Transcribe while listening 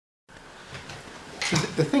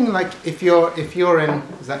the thing, like, if you're in,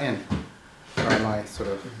 is that in? Or am I sort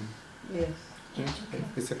of? Yes. Yeah,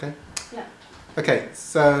 it's okay? Yeah. Okay,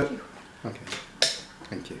 so, okay,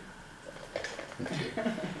 thank you.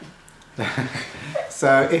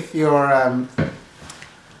 So if you're,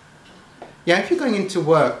 yeah, if you're going into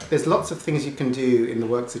work, there's lots of things you can do in the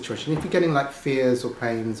work situation. If you're getting like fears or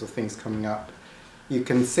pains or things coming up, you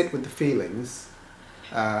can sit with the feelings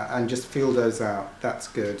and just feel those out. That's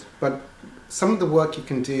good. But some of the work you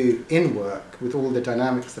can do in work with all the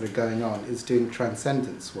dynamics that are going on is doing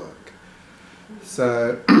transcendence work.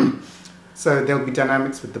 So, so there'll be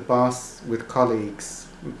dynamics with the boss, with colleagues,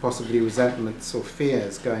 possibly resentments or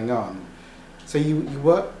fears going on. So you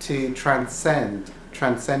work to transcend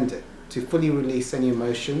it, to fully release any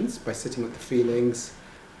emotions by sitting with the feelings.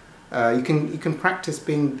 You can practice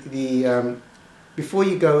being the, before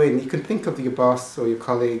you go in, you can think of your boss or your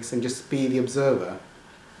colleagues and just be the observer.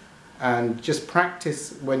 And just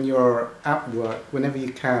practice when you're at work, whenever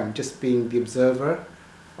you can, just being the observer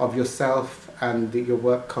of yourself and your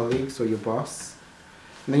work colleagues or your boss.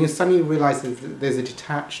 And then you suddenly realize that there's a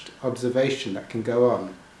detached observation that can go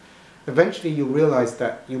on. Eventually you'll realize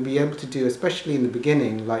that you'll be able to do, especially in the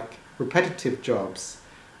beginning, like repetitive jobs,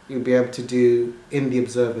 you'll be able to do in the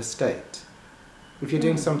observer state. If you're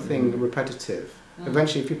doing something repetitive,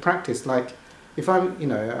 eventually if you practice, like if I'm,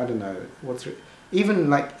 I don't know,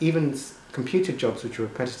 even computer jobs which are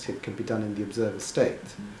repetitive can be done in the observer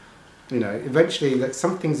state. Eventually like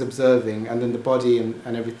something's observing and then the body and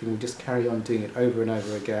everything will just carry on doing it over and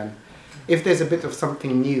over again. If there's a bit of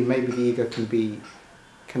something new, maybe the ego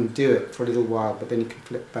can do it for a little while, but then you can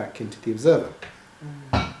flip back into the observer.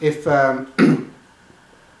 If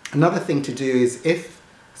another thing to do is if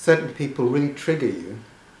certain people really trigger you,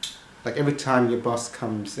 like every time your boss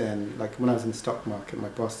comes in, like when I was in the stock market, my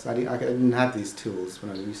boss, I didn't have these tools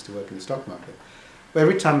when I used to work in the stock market, but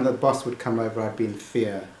every time the boss would come over, I'd be in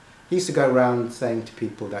fear. He used to go around saying to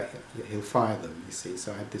people that he'll fire them, you see,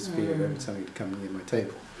 so I had this fear every time he'd come near my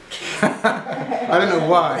table. I don't know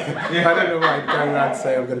why. I don't know why I'd go around and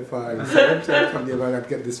say I'm going to fire him. So every time I come near mine, I'd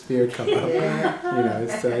get this fear come up.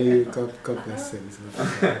 So God bless him.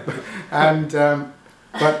 And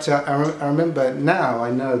but I remember now,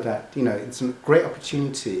 I know that it's a great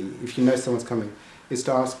opportunity, if you know someone's coming, is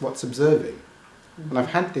to ask what's observing. And I've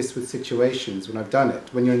had this with situations when I've done it.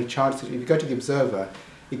 When you're in a charged situation, if you go to the observer,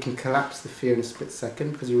 you can collapse the fear in a split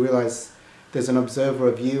second because you realize there's an observer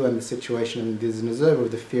of you and the situation, and there's an observer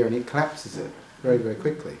of the fear, and it collapses it very, very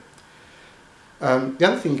quickly. The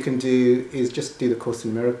other thing you can do is just do the Course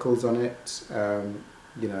in Miracles on it.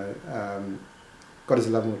 God is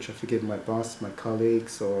love, which I forgive my boss, my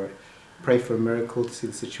colleagues, or pray for a miracle to see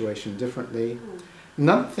the situation differently.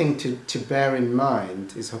 Another thing to bear in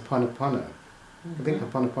mind is Ho'oponopono. I think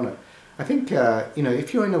Ho'oponopono. I think,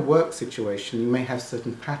 if you're in a work situation, you may have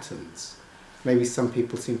certain patterns. Maybe some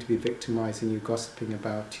people seem to be victimizing you, gossiping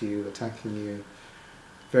about you, attacking you,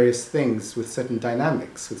 various things with certain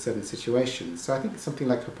dynamics, with certain situations. So I think something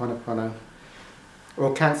like Ho'oponopono,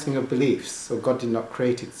 or cancelling of beliefs, or God did not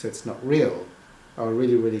create it so it's not real, are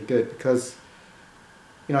really, really good, because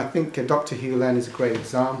I think Dr. Hugh Len is a great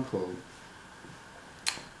example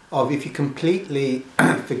of if you completely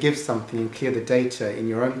forgive something and clear the data in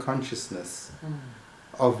your own consciousness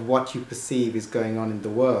of what you perceive is going on in the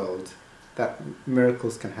world, that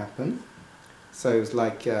miracles can happen. So it was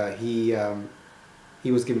like he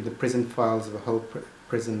was given the prison files of a whole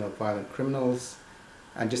prison of violent criminals,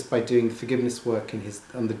 and just by doing forgiveness work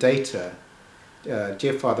on the data,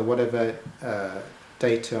 dear Father, whatever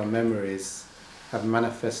data or memories have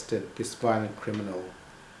manifested this violent criminal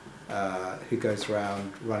who goes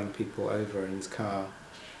around running people over in his car,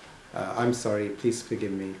 I'm sorry, please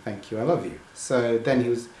forgive me, thank you, I love you. So then he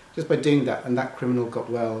was, just by doing that, and that criminal got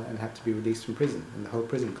well and had to be released from prison, and the whole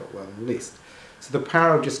prison got well and released. So the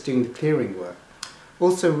power of just doing the clearing work.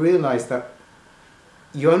 Also realize that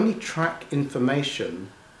you only track information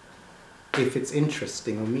if it's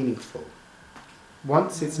interesting or meaningful.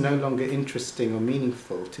 Once it's no longer interesting or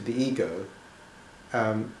meaningful to the ego,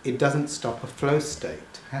 it doesn't stop a flow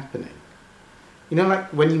state happening. Like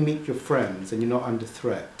when you meet your friends and you're not under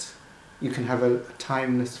threat, you can have a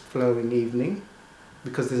timeless flowing evening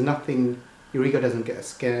because there's nothing, your ego doesn't get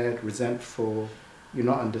scared, resentful, you're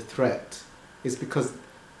not under threat. It's because,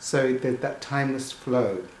 so that timeless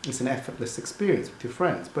flow is an effortless experience with your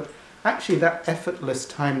friends. But actually that effortless,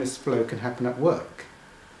 timeless flow can happen at work.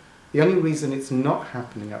 The only reason it's not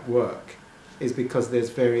happening at work is because there's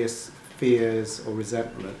various fears or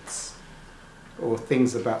resentments or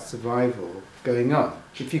things about survival going on.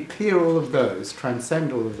 If you clear all of those,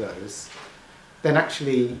 transcend all of those, then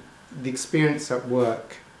actually the experience at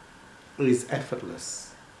work is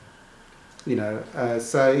effortless. You know,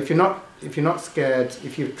 so if you're not scared,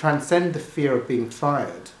 if you transcend the fear of being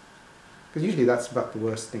fired, because usually that's about the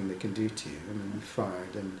worst thing they can do to you. I mean, you're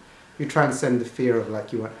fired, and you transcend the fear of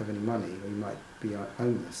like you won't have any money or you might be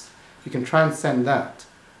homeless. If you can transcend that,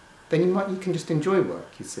 then you can just enjoy work.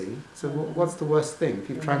 You see. So what's the worst thing? If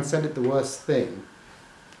you've transcended the worst thing,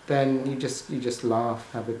 then you just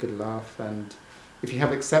laugh, have a good laugh, and if you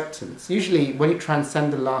have acceptance, usually when you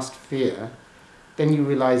transcend the last fear, then you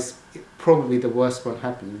realise probably the worst won't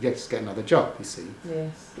happen. You just get another job, you see.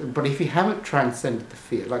 Yes. But if you haven't transcended the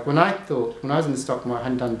fear, like when I was in the stock market, I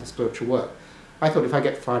hadn't done the spiritual work, I thought if I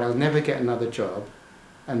get fired, I'll never get another job,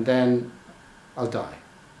 and then I'll die.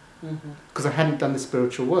 Because I hadn't done the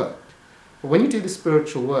spiritual work. But when you do the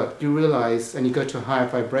spiritual work, you realise, and you go to a higher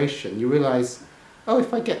vibration, you realise, oh,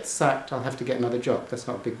 if I get sacked, I'll have to get another job. That's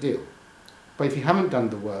not a big deal. But if you haven't done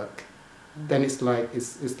the work, then it's like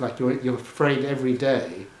you're afraid every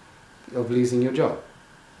day of losing your job,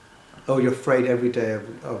 or you're afraid every day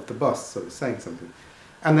of the boss sort of saying something.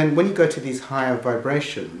 And then when you go to these higher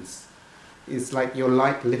vibrations, it's like your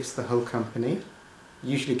light lifts the whole company.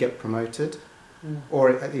 You usually get promoted,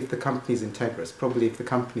 or if the company's integrous. Probably if the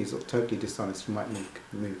company's totally dishonest, you might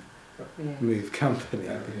move company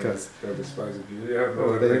because they'll dispose of you.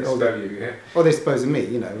 Or they dispose of me.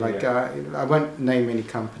 You know, like I won't name any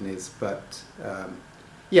companies, but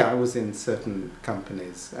I was in certain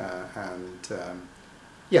companies, and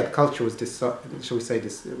the culture was shall we say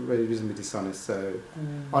reasonably dishonest. So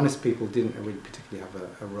honest people didn't really particularly have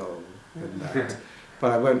a role in that.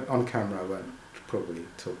 But I won't on camera. I won't probably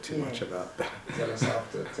talk too much about that. Tell us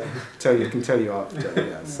after. Can tell you after.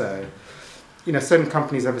 Yeah. So. You know, certain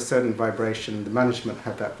companies have a certain vibration. The management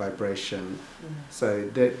have that vibration, so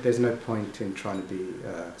there's no point in trying to be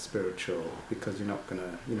spiritual because you're not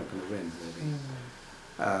gonna win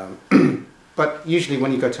really. But usually,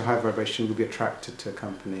 when you go to high vibration, you'll be attracted to a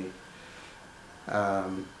company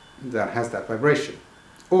that has that vibration.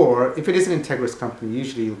 Or if it is an integrous company,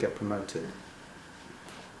 usually you'll get promoted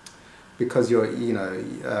because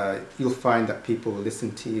you'll find that people will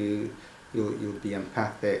listen to you. You'll be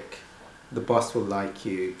empathic. The boss will like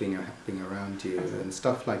you, being around you, and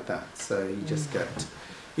stuff like that. So you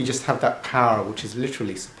just have that power, which is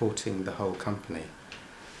literally supporting the whole company.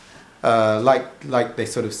 Like they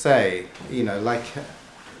sort of say, like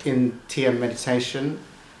in TM meditation,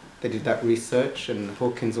 they did that research, and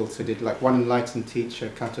Hawkins also did. Like one enlightened teacher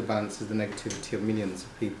counterbalances the negativity of millions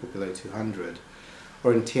of people below 200,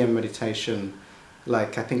 or in TM meditation,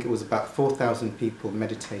 like I think it was about 4,000 people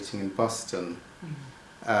meditating in Boston.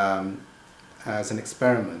 As an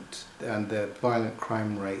experiment, and the violent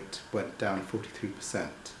crime rate went down 43%.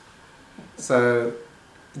 So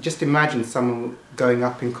just imagine someone going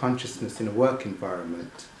up in consciousness in a work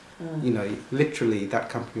environment. Literally that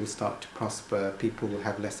company will start to prosper, people will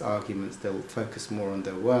have less arguments, they'll focus more on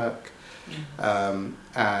their work,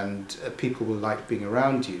 and people will like being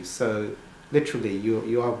around you. So literally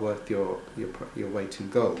you are worth your weight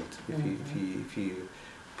in gold if you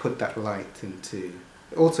put that light into.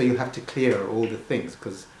 Also, you have to clear all the things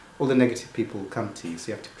because all the negative people will come to you, so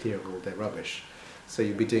you have to clear all their rubbish. So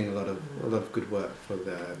you'll be doing a lot of good work for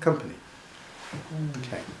the company.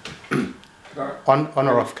 Okay. On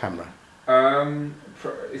or off camera?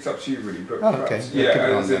 It's up to you really. But okay.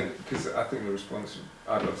 Because I think the response,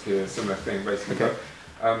 I'd love to hear a similar thing basically. Okay.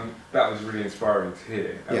 But, that was really inspiring to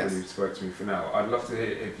hear. Yes. When you spoke to me for now, I'd love to hear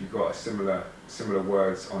if you got similar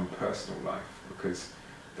words on personal life, because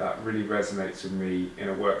that really resonates with me in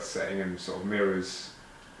a work setting and sort of mirrors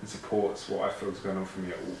and supports what I feel is going on for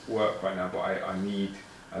me at work right now. But I need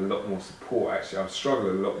a lot more support actually. I've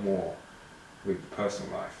struggled a lot more with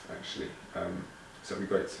personal life actually. So it'd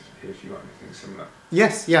be great to hear if you got anything similar.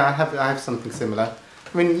 Yes, I have something similar.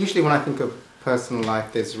 I mean, usually when I think of personal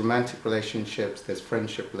life, there's romantic relationships, there's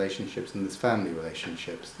friendship relationships, and there's family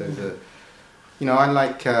relationships. There's I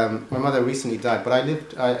like, my mother recently died, but I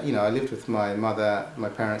lived with my mother, my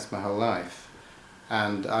parents my whole life.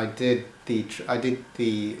 And my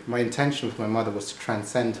intention with my mother was to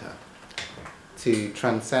transcend her. To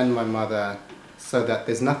transcend my mother so that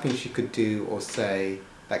there's nothing she could do or say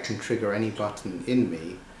that can trigger any button in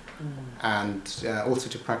me. And also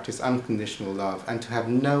to practice unconditional love and to have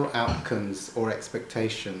no outcomes or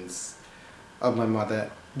expectations of my mother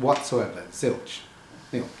whatsoever, zilch.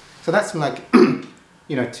 So that's like,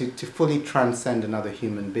 to fully transcend another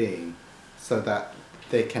human being so that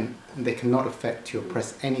they cannot affect you or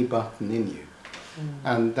press any button in you.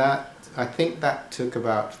 And I think that took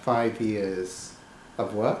about 5 years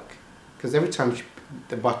of work, because every time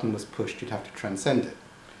the button was pushed, you'd have to transcend it.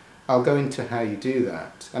 I'll go into how you do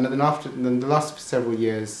that. And then the last several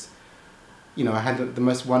years, you know, I had the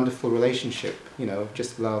most wonderful relationship, you know,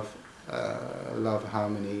 just love,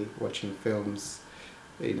 harmony, watching films,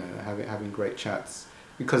 you know, having great chats.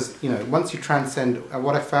 Because, you know, once you transcend,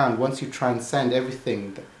 what I found, once you transcend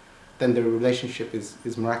everything, then the relationship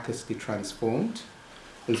is miraculously transformed,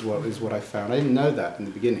 is what I found. I didn't know that in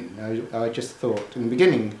the beginning. I just thought, in the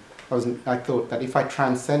beginning, I thought that if I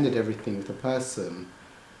transcended everything with a person,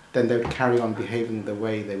 then they would carry on behaving the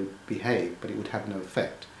way they would behave, but it would have no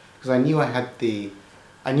effect. Because I knew I had the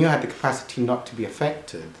capacity not to be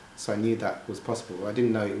affected, so I knew that was possible. I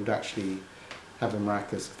didn't know it would actually have a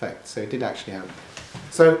miraculous effect, so it did actually happen.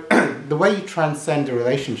 So the way you transcend a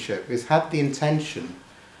relationship is have the intention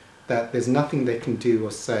that there's nothing they can do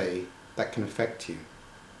or say that can affect you.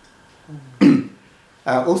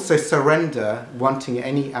 Also surrender wanting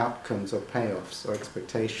any outcomes or payoffs or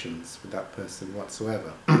expectations with that person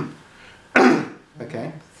whatsoever.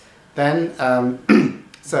 Okay? Then,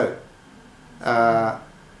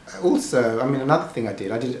 also, I mean, another thing I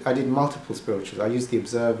did multiple spirituals. I used the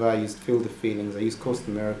observer, I used Field of Feelings, I used Course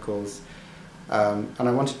in Miracles, and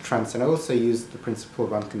I wanted to transcend. I also used the principle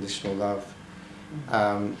of unconditional love.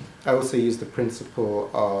 I also used the principle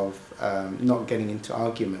of not getting into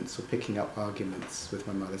arguments or picking up arguments with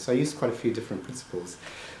my mother. So I used quite a few different principles.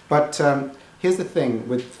 But here's the thing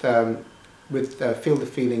with Field of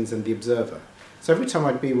Feelings and the observer. So every time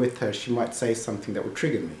I'd be with her, she might say something that would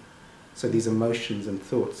trigger me. So these emotions and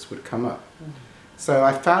thoughts would come up. So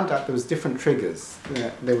I found out there was different triggers.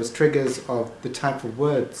 There was triggers of the type of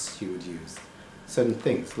words she would use. Certain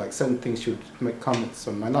things, like certain things she would make comments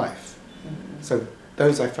on my life. So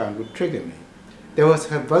those I found would trigger me. There was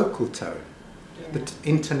her vocal tone. The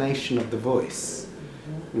intonation of the voice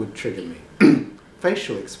would trigger me.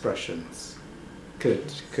 Facial expressions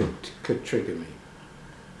could trigger me.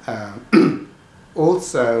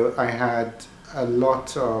 Also, I had a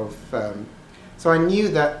lot of... so I knew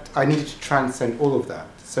that I needed to transcend all of that.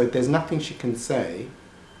 So there's nothing she can say.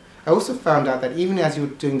 I also found out that even as you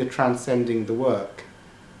were doing the transcending the work,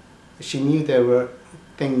 she knew there were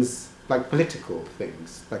things like political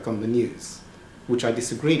things, like on the news, which I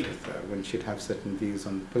disagreed with her when she'd have certain views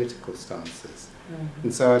on political stances.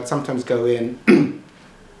 And so I'd sometimes go in and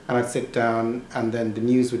I'd sit down and then the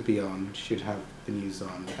news would be on, she'd have the news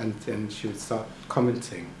on, and then she would start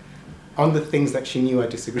commenting on the things that she knew I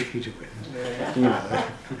disagreed with, you know,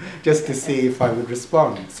 just to see if I would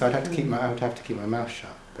respond. So I would have to keep my mouth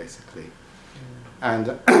shut, basically.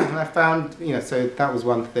 And I found, you know, so that was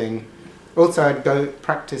one thing. Also, I'd go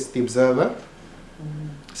practice the observer.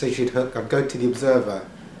 So I'd go to the observer.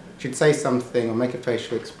 She'd say something or make a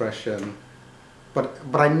facial expression, but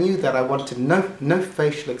I knew that I wanted no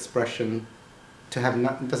facial expression to have.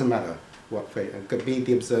 It doesn't matter what face. I could be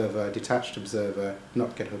the observer, detached observer,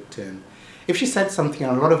 not get hooked in. If she said something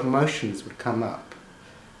and a lot of emotions would come up,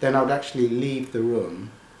 then I would actually leave the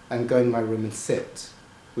room and go in my room and sit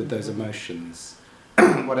with those emotions,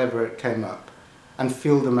 whatever it came up, and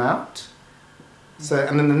feel them out. So,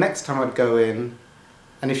 and then the next time I'd go in,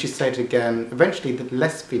 and if she said it again, eventually the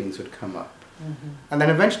less feelings would come up. And then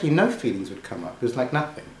eventually no feelings would come up. It was like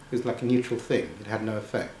nothing. It was like a neutral thing. It had no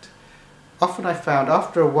effect. Often I found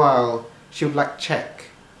after a while, she would like check,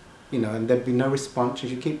 you know, and there'd be no response.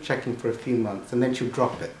 She'd keep checking for a few months, and then she'd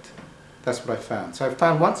drop it. That's what I found. So I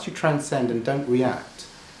found once you transcend and don't react,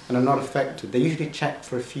 and are not affected, they usually check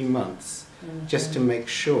for a few months, just to make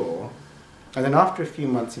sure. And then after a few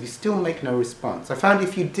months, if you still make no response, I found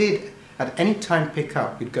if you did at any time pick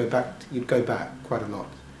up, you'd go back quite a lot,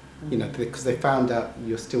 you know, because they found out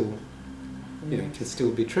you're still, you know, can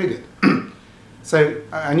still be triggered. So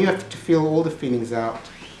I knew I had to feel all the feelings out,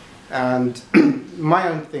 and my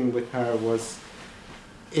own thing with her was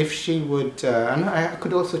if she would, and I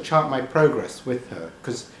could also chart my progress with her,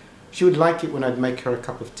 because she would like it when I'd make her a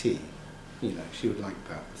cup of tea, you know, she would like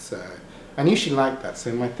that. So I knew she liked that,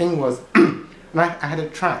 so my thing was, and I had a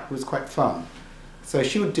track, it was quite fun. So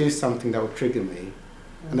she would do something that would trigger me,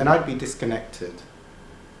 and then I'd be disconnected.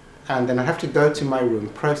 And then I'd have to go to my room,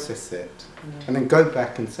 process it, and then go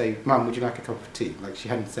back and say, Mum, would you like a cup of tea? Like she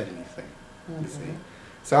hadn't said anything, you see.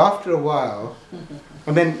 So after a while,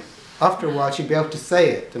 and then after a while she'd be able to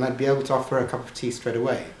say it, and I'd be able to offer her a cup of tea straight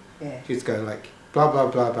away. She'd go like, blah, blah,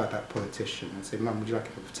 blah about that politician, and say, Mum, would you like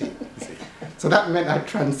a cup of tea? You see. So that meant I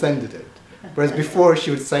transcended it. Whereas before she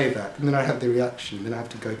would say that, and then I'd have the reaction, then I'd have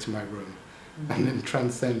to go to my room and then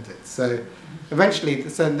transcend it. So eventually,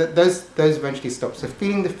 those eventually stopped. So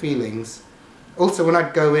feeling the feelings. Also, when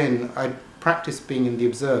I'd go in, I'd practice being in the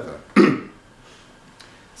observer.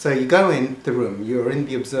 So you go in the room, you're in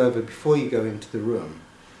the observer before you go into the room,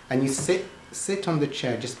 and you sit on the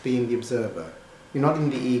chair just being the observer. You're not in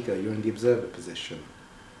the ego, you're in the observer position.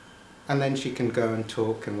 And then she can go and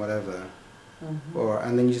talk and whatever.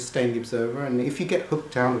 And then you just stay in the observer, and if you get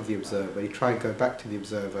hooked out of the observer, you try and go back to the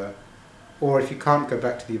observer, or if you can't go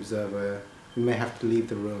back to the observer, you may have to leave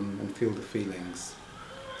the room and feel the feelings.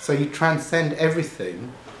 So you transcend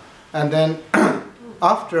everything, and then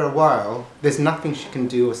after a while, there's nothing she can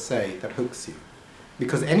do or say that hooks you.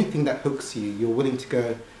 Because anything that hooks you, you're willing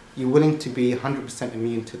to be 100%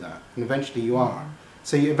 immune to that, and eventually you are.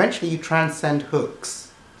 So eventually you transcend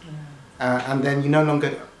hooks, and then you no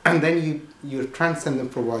longer, and then you transcend them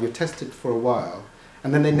for a while, you're tested for a while,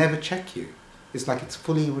 and then they never check you. It's like it's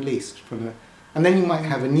fully released from it. And then you might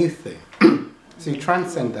have a new thing. So you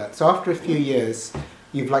transcend that. So after a few years,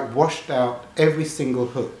 you've like washed out every single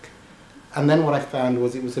hook. And then what I found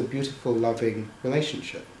was it was a beautiful, loving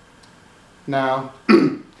relationship. Now,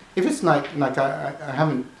 if it's like I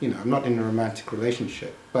haven't, I'm not in a romantic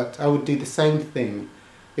relationship, but I would do the same thing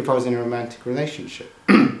if I was in a romantic relationship.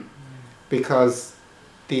 Because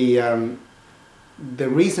the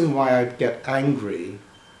reason why I'd get angry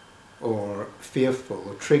or fearful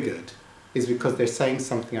or triggered is because they're saying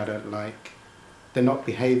something I don't like. They're not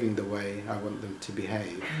behaving the way I want them to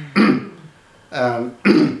behave. I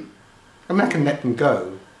mean, I can let them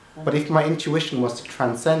go, but if my intuition was to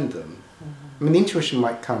transcend them, I mean, the intuition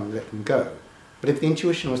might come and let them go, but if the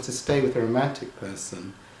intuition was to stay with a romantic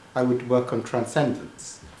person, I would work on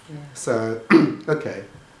transcendence. So, okay,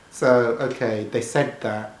 they said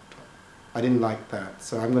that, I didn't like that,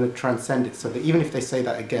 so I'm going to transcend it so that even if they say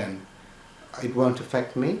that again, it won't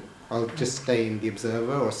affect me. I'll just stay in the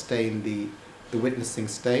observer or stay in the witnessing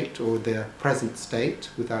state or the present state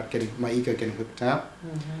without getting my ego getting hooked out.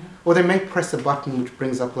 Or they may press a button which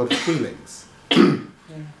brings up a lot of feelings.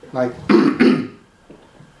 Like,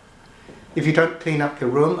 if you don't clean up the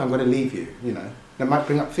room, I'm going to leave you, That might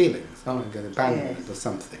bring up feelings. Oh, I'm going to abandon it or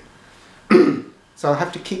something. So I'll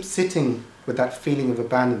have to keep sitting with that feeling of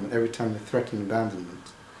abandonment every time they threaten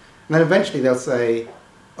abandonment. And then eventually they'll say,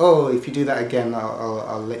 oh, if you do that again,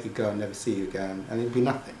 I'll let you go and never see you again. And it'll be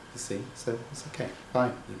nothing, you see. So it's okay,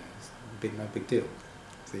 fine, it's no big deal.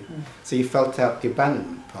 See? So you felt out the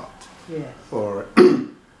abandonment part.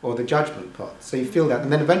 Or the judgment part. So you feel that,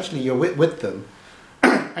 and then eventually you're with them,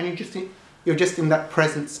 and you're just in that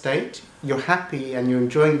present state. You're happy and you're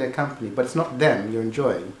enjoying their company, but it's not them you're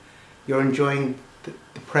enjoying. You're enjoying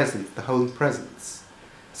the present, the holy presence.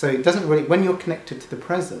 So it doesn't really, when you're connected to the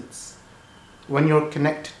presence, when you're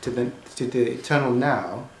connected to the eternal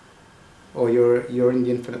now, or you're in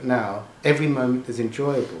the infinite now, every moment is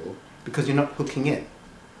enjoyable because you're not hooking in.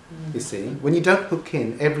 You see, when you don't hook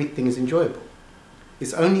in, everything is enjoyable.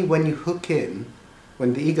 It's only when you hook in,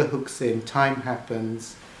 when the ego hooks in, time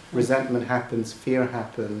happens, resentment happens, fear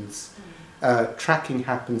happens, tracking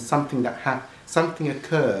happens, something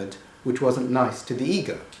occurred which wasn't nice to the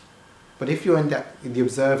ego. But if you're in the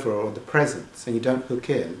observer or the presence and you don't hook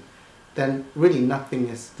in, then really nothing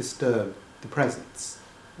has disturbed the presence.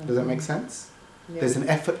 Does that make sense? There's an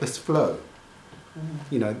effortless flow.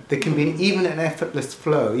 There can be even an effortless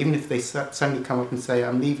flow, even if they suddenly come up and say,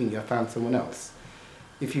 I'm leaving you, I found someone else.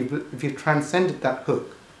 If you've transcended that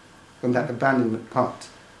hook and that abandonment part,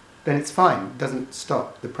 then it's fine. It doesn't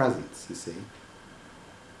stop the presence, you see.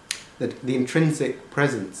 That the intrinsic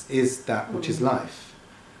presence is that which is life.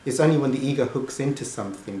 It's only when the ego hooks into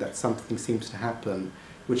something that something seems to happen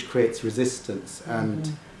which creates resistance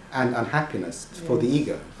and unhappiness for the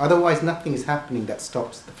ego. Otherwise nothing is happening that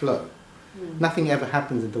stops the flow. Nothing ever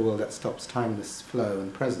happens in the world that stops timeless flow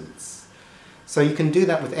and presence. So you can do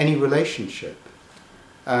that with any relationship.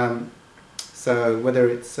 So whether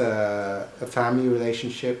it's a family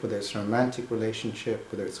relationship, whether it's a romantic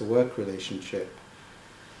relationship, whether it's a work relationship.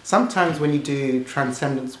 Sometimes when you do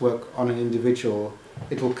transcendence work on an individual,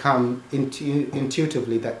 it will come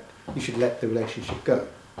intuitively that you should let the relationship go.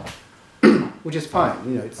 Which is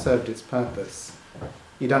fine, it served its purpose.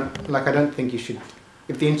 I don't think you should,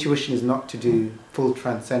 if the intuition is not to do full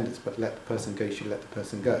transcendence but let the person go, you should let the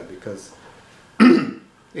person go, because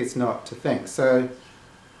it's not to think. So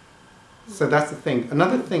that's the thing.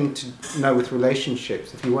 Another thing to know with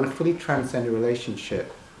relationships, if you want to fully transcend a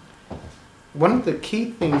relationship, one of the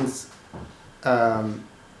key things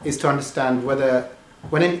is to understand whether,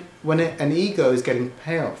 when an ego is getting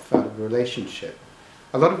payoff out of a relationship,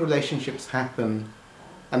 a lot of relationships happen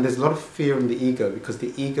and there's a lot of fear in the ego because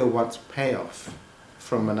the ego wants payoff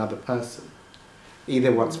from another person.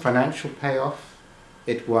 Either wants financial payoff,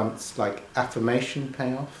 it wants like affirmation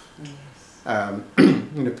payoff,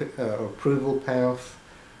 approval payoff,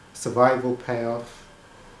 survival payoff,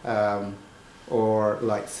 or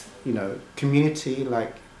like, you know, community,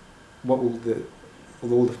 like what will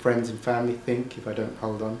all the friends and family think if I don't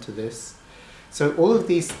hold on to this? So all of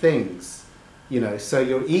these things, you know, so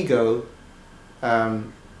your ego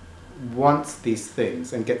wants these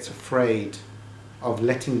things and gets afraid of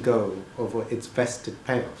letting go of its vested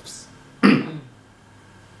payoffs.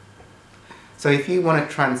 So if you want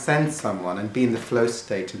to transcend someone and be in the flow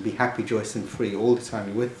state and be happy, joyous and free all the time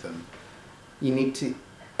you're with them, you need to,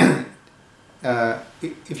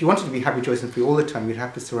 if you wanted to be happy, joyous and free all the time, you'd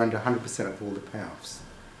have to surrender 100% of all the payoffs.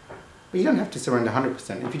 But you don't have to surrender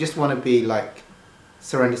 100%. If you just want to be like,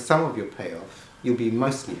 surrender some of your payoff, you'll be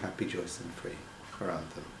mostly happy, joyous and free around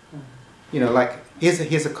them. You know, like,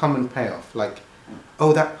 here's a common payoff, like,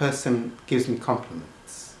 oh, that person gives me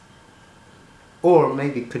compliments. Or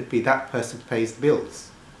maybe it could be that person pays the bills.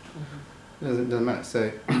 Doesn't matter.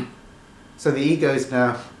 So the ego is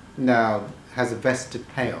now has a vested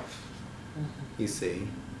payoff, you see.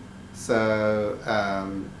 So,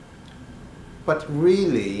 but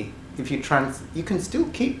really, if you can still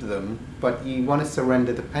keep them, but you want to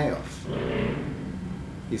surrender the payoff.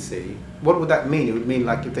 You see, what would that mean? It would mean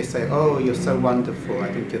like if they say, "Oh, you're so wonderful.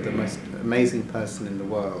 I think you're the most amazing person in the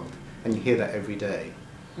world," and you hear that every day.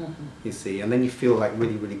 You see, and then you feel like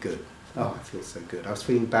really, really good. Oh, I feel so good. I was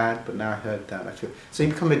feeling bad, but now I heard that. I feel so.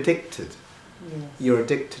 You become addicted. Yes. You're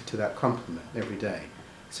addicted to that compliment every day.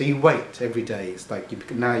 So you wait every day. It's like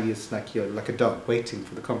you're like a dog waiting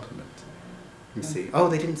for the compliment. You see, oh,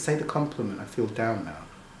 they didn't say the compliment. I feel down now.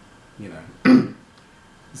 You know.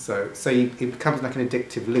 So it becomes like an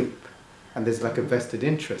addictive loop, and there's like a vested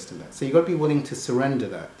interest in that. So you've got to be willing to surrender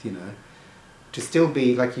that, you know, to still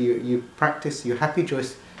be like you practice, you're happy,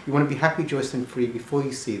 joyous, you want to be happy, joyous and free before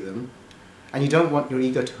you see them, and you don't want your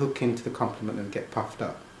ego to hook into the compliment and get puffed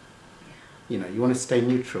up. You know, you want to stay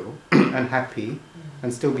neutral and happy,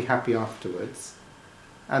 and still be happy afterwards.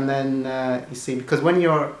 And then, you see, because when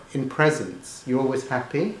you're in presence, you're always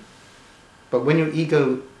happy, but when your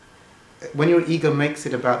ego makes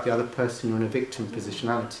it about the other person, you're in a victim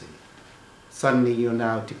positionality. Suddenly you're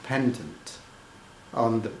now dependent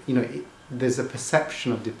on the, you know, there's a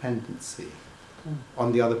perception of dependency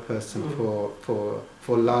on the other person for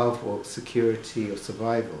love or security or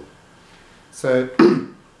survival. So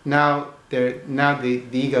now the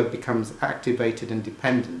ego becomes activated and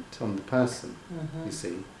dependent on the person, you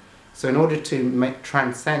see. So in order to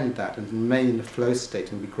transcend that and remain in the flow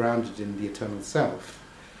state and be grounded in the eternal self,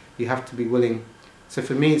 you have to be willing. So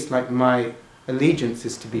for me, it's like my allegiance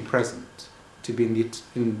is to be present, to be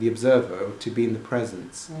in the observer, or to be in the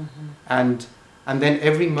presence, and then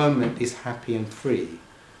every moment is happy and free,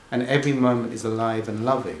 and every moment is alive and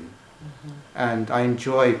loving, and I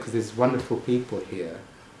enjoy because there's wonderful people here.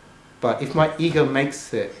 But if my ego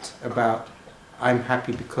makes it about I'm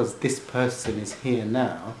happy because this person is here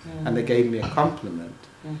now and they gave me a compliment,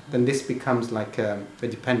 then this becomes like a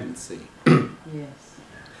dependency. Yes.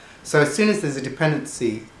 So as soon as there's a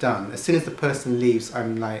dependency done, as soon as the person leaves,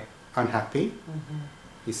 I'm like unhappy.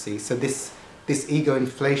 You see, so this ego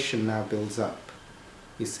inflation now builds up.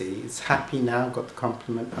 You see, it's happy now, got the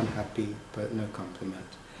compliment, unhappy, but no compliment.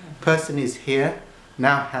 Person is here,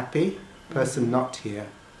 now happy, person not here,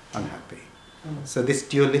 unhappy. So this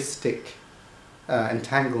dualistic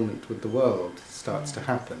entanglement with the world starts to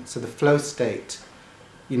happen. So the flow state,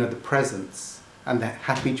 you know, the presence, and the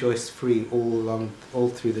happy, joyous, free all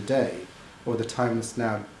through the day, or the timeless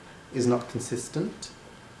now, is not consistent.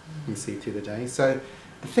 You see through the day. So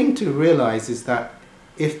the thing to realize is that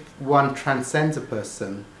if one transcends a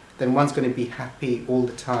person, then one's going to be happy all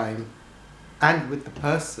the time, and with the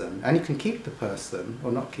person, and you can keep the person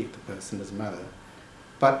or not keep the person, doesn't matter.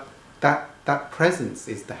 But that presence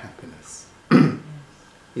is the happiness.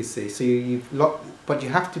 You see, so but you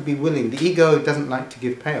have to be willing. The ego doesn't like to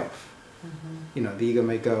give payoff. You know, the ego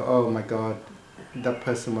may go, oh my God, that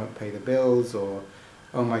person won't pay the bills, or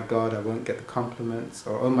oh my God, I won't get the compliments,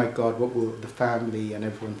 or oh my God, what will the family and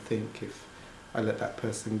everyone think if I let that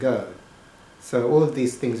person go? So all of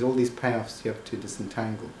these things, all these payoffs, you have to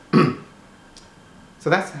disentangle. So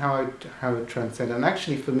that's how I transcend. And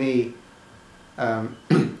actually for me,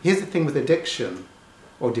 here's the thing with addiction,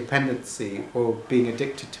 or dependency, or being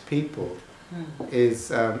addicted to people,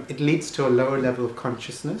 is it leads to a lower level of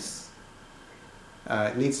consciousness.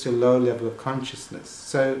 It leads to a lower level of consciousness.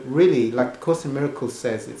 So really, like the Course in Miracles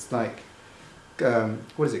says, it's like,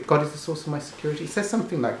 what is it? God is the source of my security. It says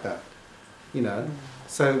something like that, you know.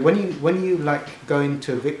 So when you like go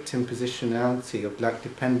into a victim positionality of like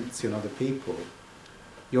dependency on other people,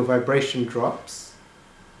 your vibration drops,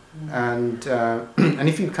 and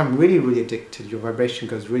if you become really, really addicted, your vibration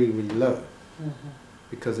goes really, really low.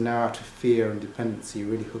 because now out of fear and dependency you're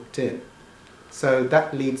really hooked in. So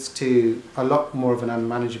that leads to a lot more of an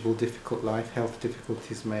unmanageable, difficult life. Health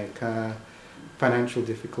difficulties may occur, financial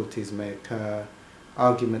difficulties may occur,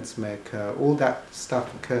 arguments may occur. All that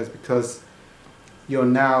stuff occurs because you're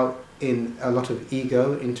now in a lot of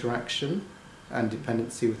ego interaction and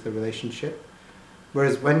dependency with the relationship.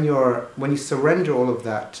 Whereas when you surrender all of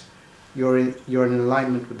that, you're in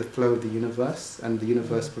alignment with the flow of the universe, and the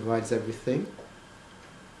universe provides everything.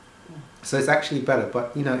 So it's actually better,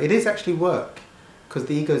 but it is actually work, because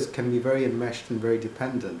the egos can be very enmeshed and very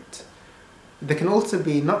dependent. They can also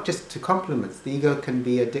be not just to compliments. The ego can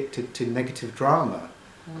be addicted to negative drama,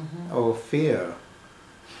 or fear,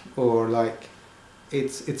 or like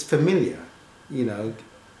it's familiar.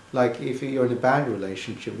 Like if you're in a bad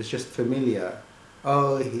relationship, it's just familiar.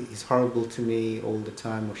 Oh, he's horrible to me all the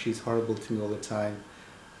time, or she's horrible to me all the time,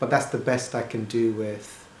 but that's the best I can do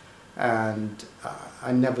with, and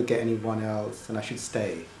I never get anyone else, and I should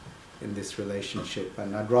stay in this relationship,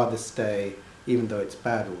 and I'd rather stay even though it's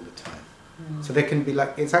bad all the time. So there can be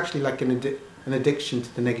it's actually like an addiction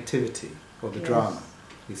to the negativity or the drama,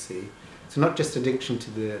 you see. So not just addiction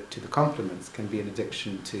to the compliments, can be an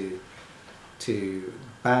addiction to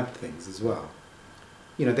bad things as well.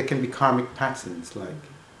 There can be karmic patterns like,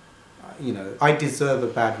 I deserve a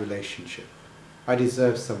bad relationship. I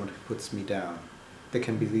deserve someone who puts me down. There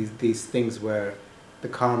can be these things where the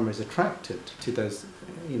karma is attracted to those,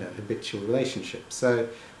 habitual relationships. So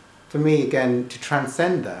for me, again, to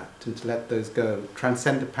transcend that and to let those go,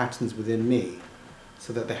 transcend the patterns within me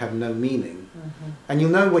so that they have no meaning. And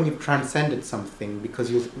you'll know when you've transcended something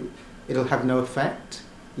because it'll have no effect.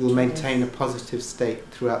 You'll maintain a positive state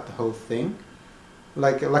throughout the whole thing.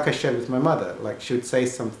 Like I shared with my mother, like she would say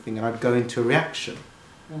something and I'd go into a reaction.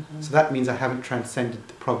 So that means I haven't transcended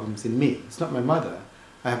the problems in me. It's not my mother.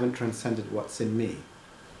 I haven't transcended what's in me.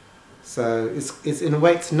 So it's in a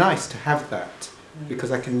way it's nice to have that, because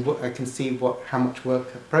I can see how much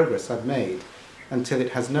progress I've made until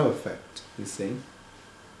it has no effect. You see.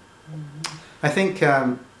 I think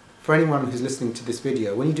for anyone who's listening to this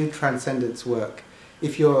video, when you do transcendence work,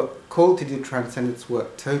 if you're called to do transcendence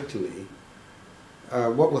work totally,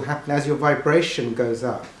 what will happen as your vibration goes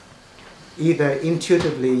up, either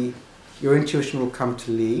intuitively your intuition will come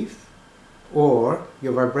to leave, or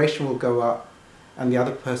your vibration will go up and the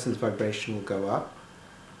other person's vibration will go up,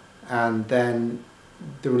 and then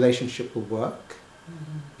the relationship will work,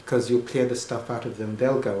 because you'll clear the stuff out of them,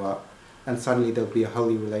 they'll go up, and suddenly there'll be a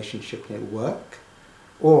holy relationship and it'll work.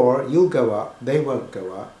 Or you'll go up, they won't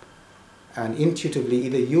go up, and intuitively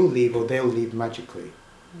either you'll leave or they'll leave magically.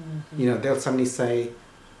 They'll suddenly say,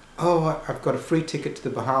 oh, I've got a free ticket to the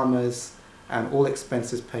Bahamas and all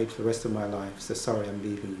expenses paid for the rest of my life, so sorry, I'm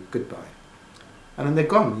leaving you, goodbye. And then they're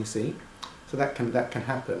gone, you see. So that can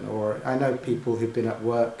happen. Or I know people who've been at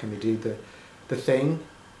work and they do the thing,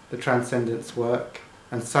 the transcendence work,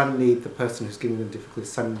 and suddenly the person who's giving them difficulty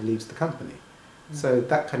suddenly leaves the company. So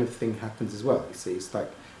that kind of thing happens as well, you see. It's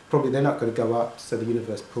like, probably they're not going to go up, so the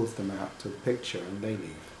universe pulls them out to the picture and they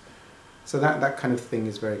leave. So that kind of thing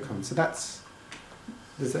is very common. So that's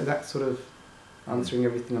sort of answering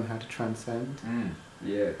everything on how to transcend.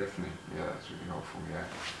 Yeah, definitely. Yeah, that's really helpful. Yeah,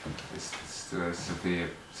 it's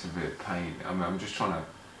severe pain. I'm just trying to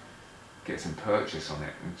get some purchase on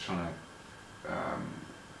it and trying to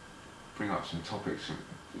bring up some topics,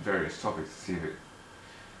 various topics, to see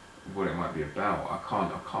what it might be about. I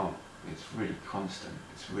can't. It's really constant.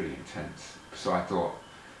 It's really intense. So I thought.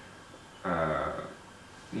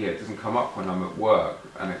 It doesn't come up when I'm at work,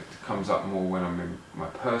 and it comes up more when I'm in my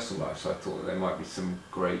personal life, so I thought that there might be some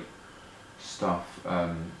great stuff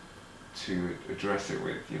to address it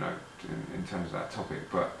with, in terms of that topic,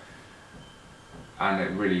 and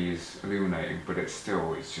it really is illuminating, but it's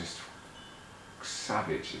just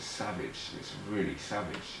savage, it's really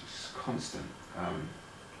savage, it's constant.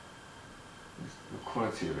 The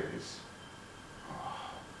quality of it is,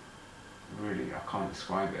 really, I can't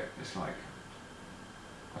describe it. It's like,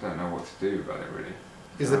 I don't know what to do about it, really.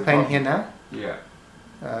 Is the pain here now? Yeah.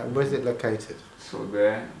 Where is it located? Sort of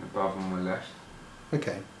there, above on my left.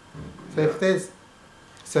 Okay. So if there's...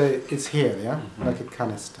 So it's here, yeah? Like a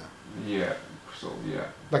canister? Yeah, sort of, yeah.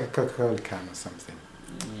 Like a Coca-Cola can or something?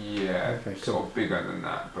 Yeah, okay, sort of bigger than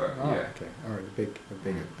that, but yeah. Okay, alright, bigger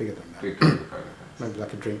than that. Big Coca-Cola. Maybe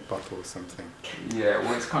like a drink bottle or something. Yeah,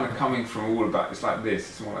 well, it's kind of coming from all about. It's like this.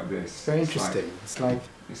 It's more like this. It's very interesting.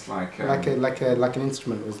 It's like an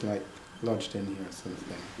instrument was like lodged in here or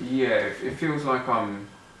something. Yeah, it feels like I'm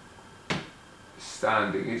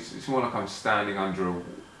standing. It's more like I'm standing under a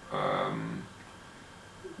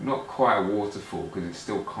not quite a waterfall, because it's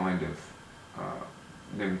still kind of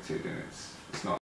limited and it's not